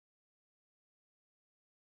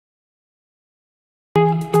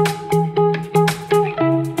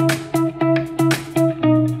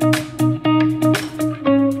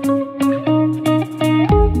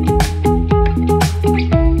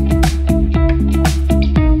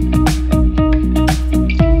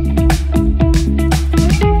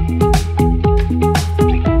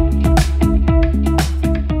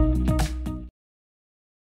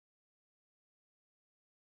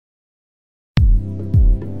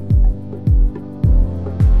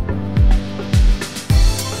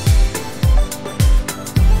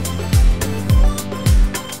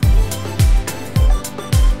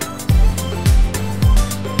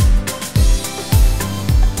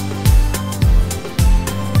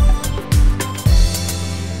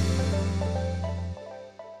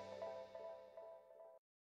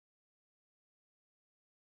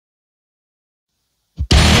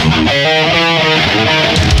Yes.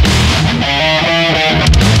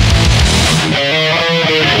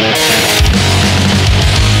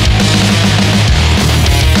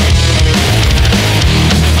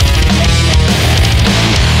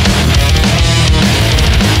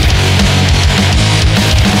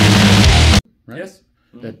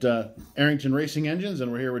 At Arrington Racing Engines,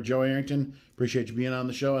 and we're here with Joe Arrington. Appreciate you being on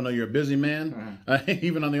the show. I know you're a busy man,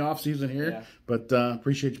 even on the off season here, but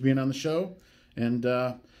appreciate you being on the show. And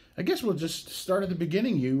I guess we'll just start at the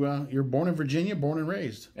beginning. You're born in Virginia, born and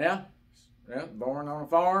raised. Yeah, born on a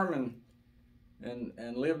farm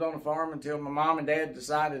and lived on a farm until my mom and dad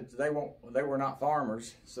decided they were not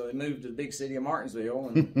farmers, so they moved to the big city of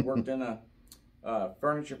Martinsville and worked in a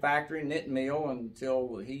furniture factory, knitting mill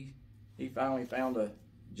until he finally found a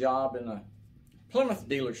job in a Plymouth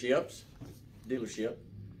dealership,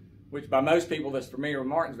 which by most people that's familiar with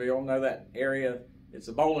Martinsville know that area. It's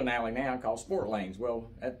a bowling alley now called Sport Lanes. Well,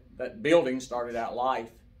 that building started out life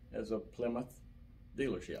as a Plymouth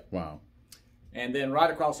dealership. Wow. And then right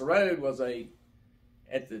across the road was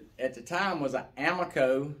at the time was an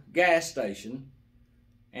Amoco gas station,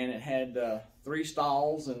 and it had 3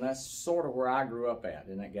 stalls, and that's sort of where I grew up at,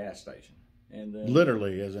 in that gas station. And then,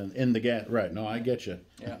 literally, as in the gas, right? No, I get you.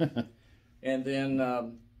 Yeah. And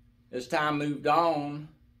then as time moved on,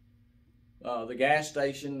 the gas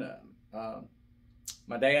station.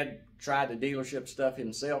 My dad tried the dealership stuff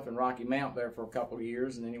himself in Rocky Mount there for a couple of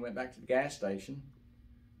years, and then he went back to the gas station.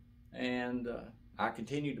 And I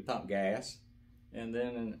continued to pump gas. And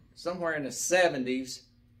then somewhere in the 70s,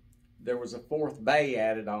 there was a 4th bay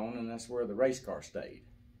added on, and that's where the race car stayed.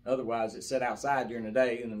 Otherwise, it sat outside during the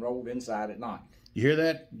day and then rolled inside at night. You hear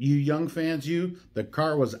that, you young fans? The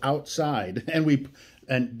car was outside,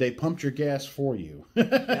 and they pumped your gas for you.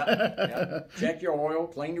 Yep. Checked your oil,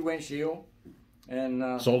 cleaned your windshield,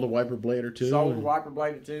 and sold a wiper blade or two. Sold a wiper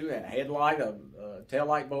blade or two, and a headlight, a tail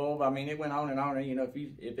light bulb. I mean, it went on and on. You know,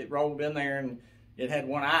 if it rolled in there and it had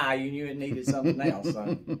one eye, you knew it needed something else.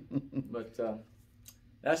 But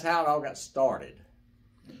that's how it all got started.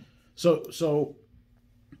 So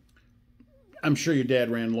I'm sure your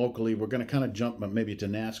dad ran locally. We're going to kind of jump maybe to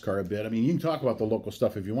NASCAR a bit. I mean, you can talk about the local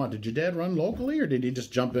stuff if you want. Did your dad run locally, or did he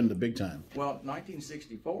just jump into big time? Well,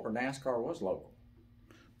 1964, NASCAR was local.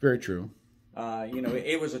 Very true. You know,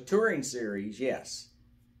 it was a touring series, yes,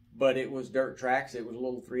 but it was dirt tracks. It was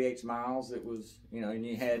little 3/8 miles. It was, you know, and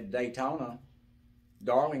you had Daytona,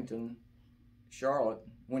 Darlington, Charlotte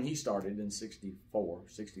when he started in 64,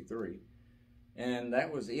 63, and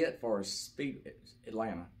that was it for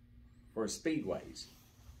Atlanta. For speedways,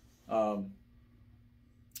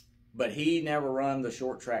 but he never run the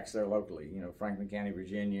short tracks there locally. You know, Franklin County,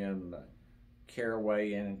 Virginia, and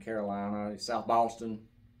Caraway in Carolina, South Boston.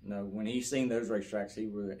 No, when he seen those racetracks, he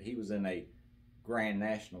was in a Grand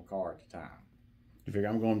National car at the time. You figure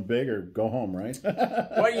I'm going big or go home, right?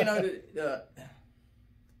 Well, you know,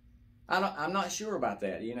 I'm not sure about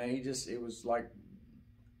that. You know, it was like,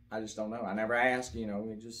 I just don't know. I never asked. You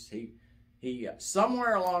know, he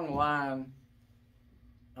somewhere along the line,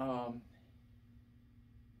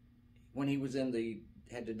 when he was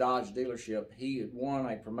had the Dodge dealership, he had won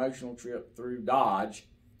a promotional trip through Dodge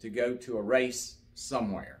to go to a race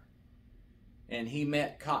somewhere. And he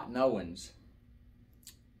met Cotton Owens.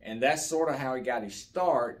 And that's sort of how he got his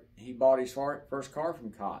start. He bought his first car from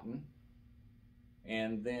Cotton.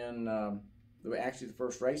 And then, actually the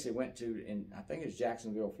first race he went to, I think it's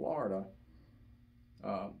Jacksonville, Florida,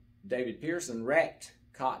 David Pearson wrecked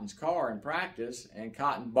Cotton's car in practice, and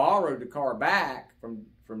Cotton borrowed the car back from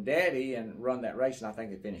Daddy and run that race, and I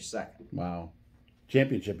think they finished second. Wow.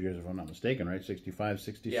 Championship years, if I'm not mistaken, right? 65,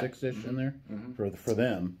 66-ish in there? For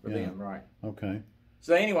them. For them, right. Okay.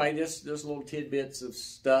 So anyway, just little tidbits of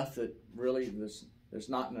stuff that really there's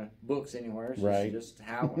not in the books anywhere. It's right. Just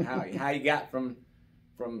how you got from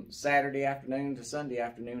Saturday afternoon to Sunday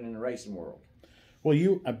afternoon in the racing world. Well,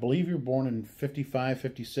 I believe you were born in 55,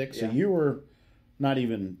 56, so you were not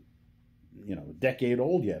even, a decade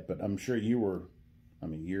old yet, but I'm sure you were,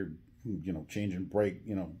 you're, changing brake,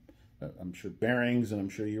 I'm sure bearings, and I'm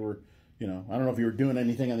sure you were, I don't know if you were doing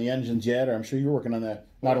anything on the engines yet, or I'm sure you were working on that,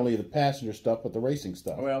 not only the passenger stuff, but the racing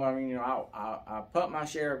stuff. Well, I pumped my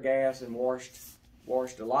share of gas and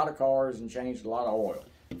washed a lot of cars and changed a lot of oil.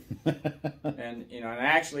 and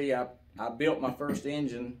actually I built my first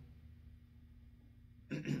engine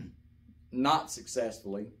not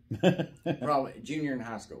successfully, probably junior in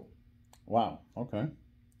high school. Wow. Okay.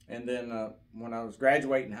 And then when I was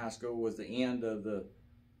graduating high school was the end of the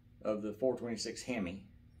 426 Hemi.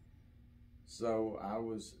 So I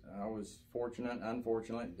was fortunate,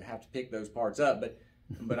 unfortunate to have to pick those parts up. But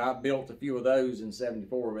But I built a few of those in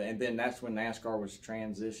 '74, and then that's when NASCAR was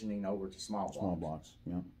transitioning over to small blocks. Small blocks,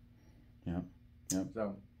 yeah.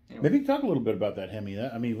 So anyway. Maybe talk a little bit about that Hemi.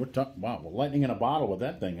 I mean, we're talking, wow, lightning in a bottle with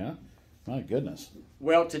that thing, huh? My goodness.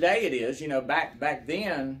 Well, today it is. You know, back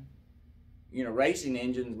then, you know, racing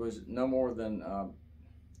engines was no more than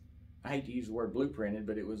I hate to use the word blueprinted,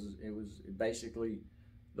 but it was basically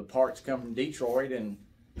the parts come from Detroit, and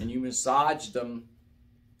you massaged them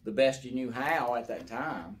the best you knew how at that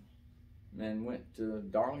time, and went to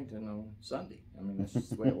Darlington on Sunday. I mean, that's just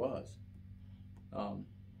the way it was.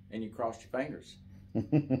 And you crossed your fingers.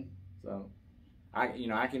 So, I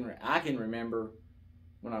can remember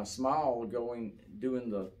when I was small doing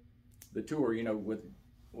the tour, you know,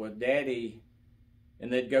 with Daddy,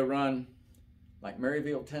 and they'd go run like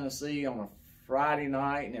Maryville, Tennessee on a Friday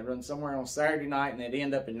night, and they'd run somewhere on Saturday night, and they'd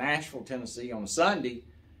end up in Nashville, Tennessee on a Sunday,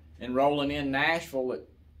 and rolling in Nashville.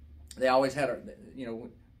 They always had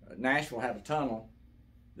Nashville had a tunnel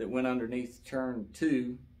that went underneath turn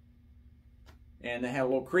 2, and they had a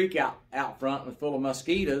little creek out front was full of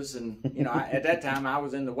mosquitoes, and you know, at that time I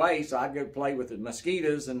was in the way, so I'd go play with the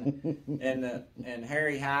mosquitoes, and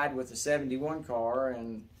Harry Hyde with the '71 car,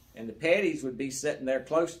 and the Petties would be sitting there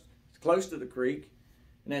close to the creek,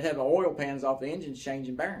 and they'd have the oil pans off the engines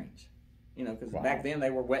changing bearings, you know, because back then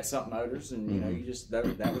they were wet sump motors, and you know, you just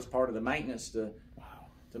that was part of the maintenance to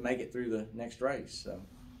make it through the next race. So.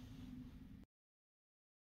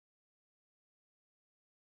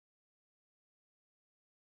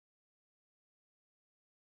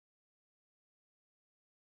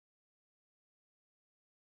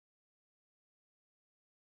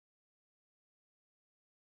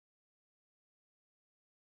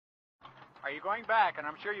 Are you going back? And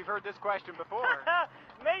I'm sure you've heard this question before.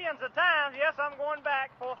 Millions of times, yes, I'm going back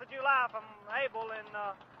 4th of July if I'm able,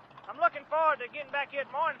 and I'm looking forward to getting back here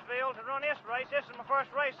at Martinsville to run this race. This is my first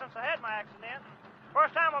race since I had my accident.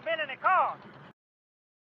 First time I've been in a car.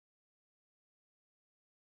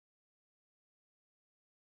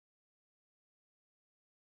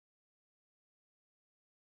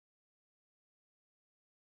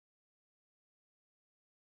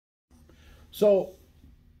 So,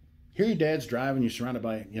 here your dad's driving, you're surrounded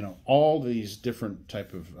by, you know, all these different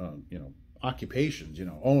type of, you know, occupations, you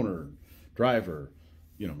know, owner, driver,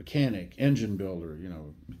 you know, mechanic, engine builder, you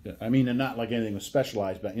know, I mean, and not like anything was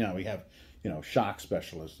specialized, but, you know, we have, you know, shock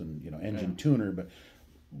specialists and, you know, engine tuner, but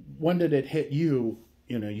when did it hit you?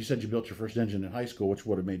 You know, you said you built your first engine in high school, which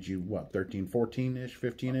would have made you, what, 13, 14-ish,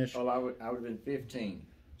 15-ish? Well, I would have been 15.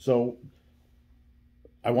 So,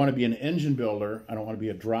 I want to be an engine builder, I don't want to be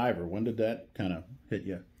a driver. When did that kind of hit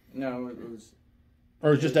you? No, it was... Or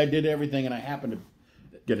it was just I did everything and I happened to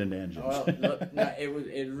get into engines. Well, look, no, it was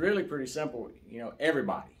really pretty simple. You know,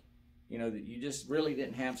 everybody. You know, you just really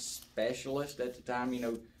didn't have specialists at the time. You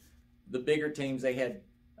know, the bigger teams, they had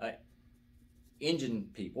engine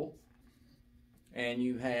people, and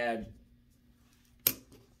you had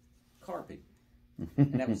car people.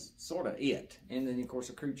 And that was sort of it. And then, of course,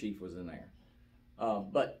 the crew chief was in there.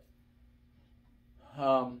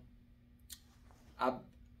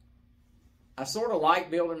 I sort of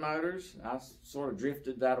like building motors. I sort of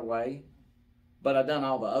drifted that away, but I done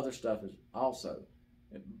all the other stuff also.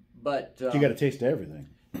 But you got a taste of everything.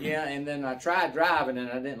 Yeah, and then I tried driving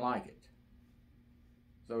and I didn't like it.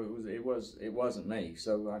 So it wasn't me.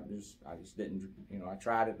 So I just didn't. You know, I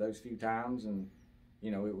tried it those few times, and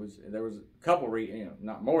you know, there was a couple you know,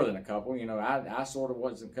 not more than a couple. You know, I sort of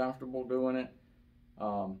wasn't comfortable doing it.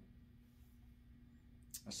 I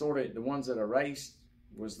sort of, the ones that I raced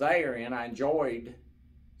was there, and I enjoyed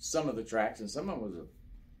some of the tracks, and some of them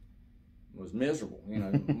was miserable. You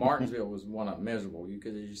know, Martinsville was one of them miserable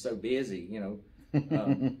because you're so busy. You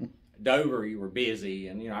know, Dover, you were busy,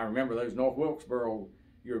 and you know, I remember those North Wilkesboro,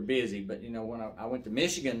 you were busy. But you know, when I went to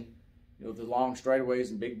Michigan, you know, the long straightaways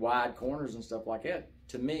and big wide corners and stuff like that,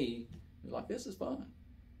 to me, it was like, this is fun.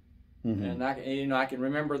 And I can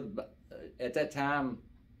remember at that time,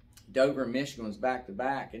 Dover and Michigan was back to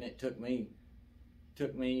back, and it took me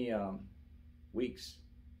weeks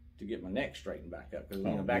to get my neck straightened back up, because you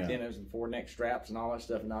know, back then it was before neck straps and all that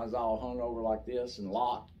stuff, and I was all hung over like this and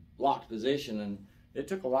locked position, and it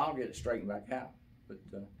took a while to get it straightened back out. But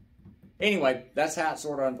anyway, that's how it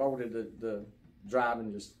sort of unfolded. The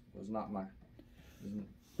driving just was not my.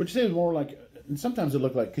 Would you say it was more like? And sometimes it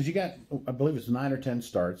looked like, because you got, I believe it's 9 or 10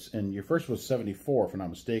 starts, and your first was 74, if I'm not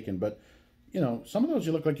mistaken. But you know, some of those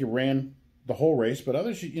you look like you ran the whole race, but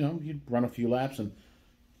others, you know, you'd run a few laps, and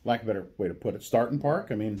lack of a better way to put it, start and park.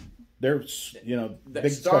 I mean, there's, you know, big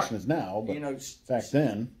discussion is now, but you know, back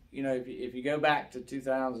then, you know, if you go back to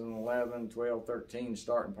 2011, 12, 13,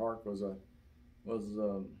 start and park was was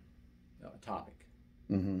a topic.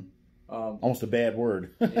 Mm-hmm. Almost a bad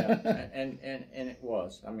word. Yeah, and it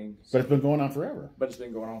was. I mean, but it's been going on forever. But it's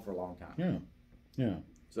been going on for a long time. Yeah.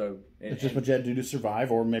 So it's just what you had to do to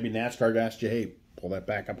survive, or maybe NASCAR asked you, "Hey, pull that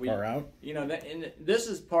backup car out." You know, and this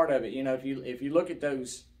is part of it. You know, if you look at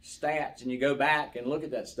those stats and you go back and look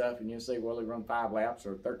at that stuff, and you say, well, they run 5 laps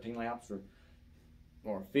or 13 laps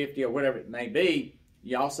or 50 or whatever it may be.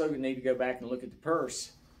 You also need to go back and look at the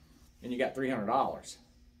purse, and you got $300.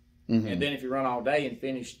 Mm-hmm. And then if you run all day and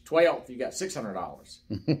finish 12th, you got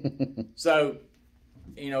 $600. So,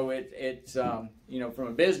 you know, it's you know, from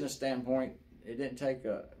a business standpoint, it didn't take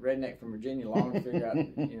a redneck from Virginia long to figure out,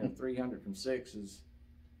 you know, 300 from 6 is,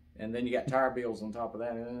 and then you got tire bills on top of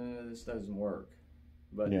that. This doesn't work.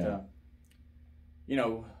 But you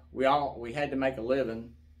know, we had to make a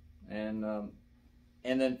living, and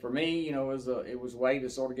then for me, you know, it was a way to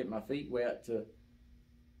sort of get my feet wet to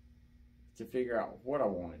figure out what I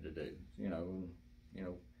wanted to do. You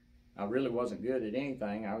know, I really wasn't good at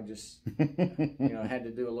anything. I just, you know, had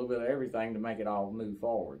to do a little bit of everything to make it all move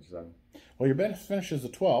forward. So, well, your best finish is the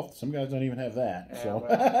 12th. Some guys don't even have that. Yeah, so,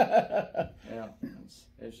 well, yeah,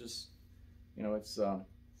 it's just, you know, it's,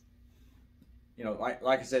 you know,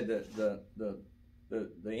 like I said, the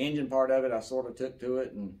engine part of it, I sort of took to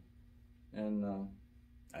it, and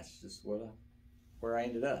that's just where I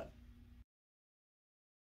ended up.